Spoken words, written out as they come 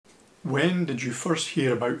When did you first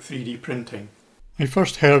hear about 3D printing? I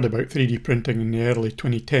first heard about 3D printing in the early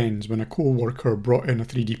 2010s when a co-worker brought in a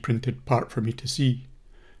 3D printed part for me to see.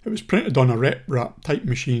 It was printed on a rep wrap type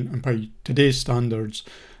machine, and by today's standards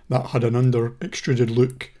that had an under extruded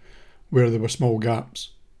look where there were small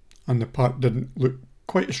gaps, and the part didn't look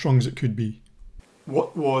quite as strong as it could be.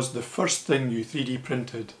 What was the first thing you 3D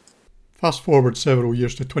printed? Fast forward several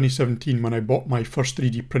years to 2017 when I bought my first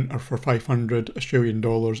 3D printer for $500 Australian.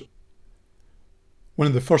 One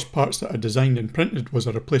of the first parts that I designed and printed was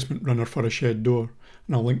a replacement runner for a shed door,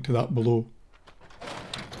 and I'll link to that below.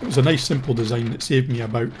 It was a nice simple design that saved me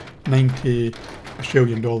about $90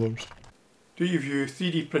 Australian. Do you view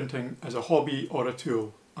 3D printing as a hobby or a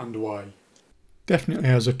tool, and why? Definitely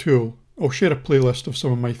as a tool. I'll share a playlist of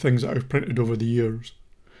some of my things that I've printed over the years.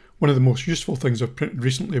 One of the most useful things I've printed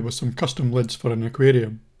recently was some custom lids for an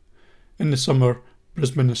aquarium. In the summer,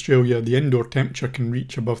 Brisbane, Australia, the indoor temperature can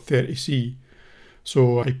reach above 30°C,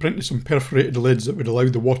 so I printed some perforated lids that would allow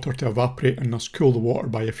the water to evaporate and thus cool the water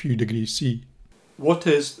by a few degrees C. What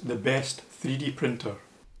is the best 3D printer?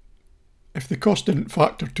 If the cost didn't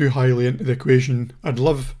factor too highly into the equation, I'd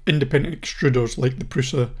love independent extruders like the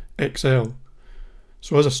Prusa XL.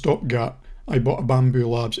 So as a stopgap, I bought a Bamboo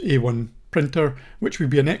Labs A1 printer, which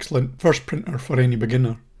would be an excellent first printer for any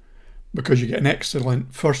beginner, because you get an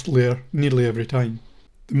excellent first layer nearly every time.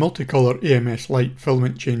 The multicolour AMS Light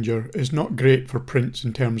filament changer is not great for prints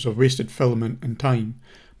in terms of wasted filament and time,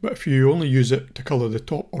 but if you only use it to colour the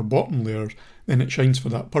top or bottom layers, then it shines for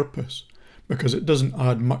that purpose, because it doesn't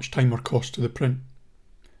add much time or cost to the print.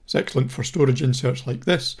 It's excellent for storage inserts like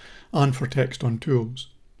this, and for text on tools.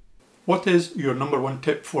 What is your number one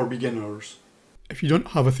tip for beginners? If you don't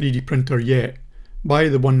have a 3D printer yet, buy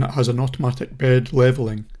the one that has an automatic bed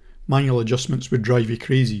levelling. Manual adjustments would drive you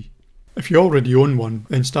crazy. If you already own one,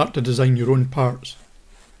 then start to design your own parts.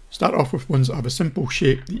 Start off with ones that have a simple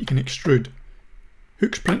shape that you can extrude.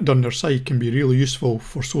 Hooks printed on their side can be really useful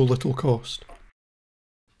for so little cost.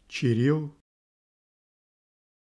 Cheerio.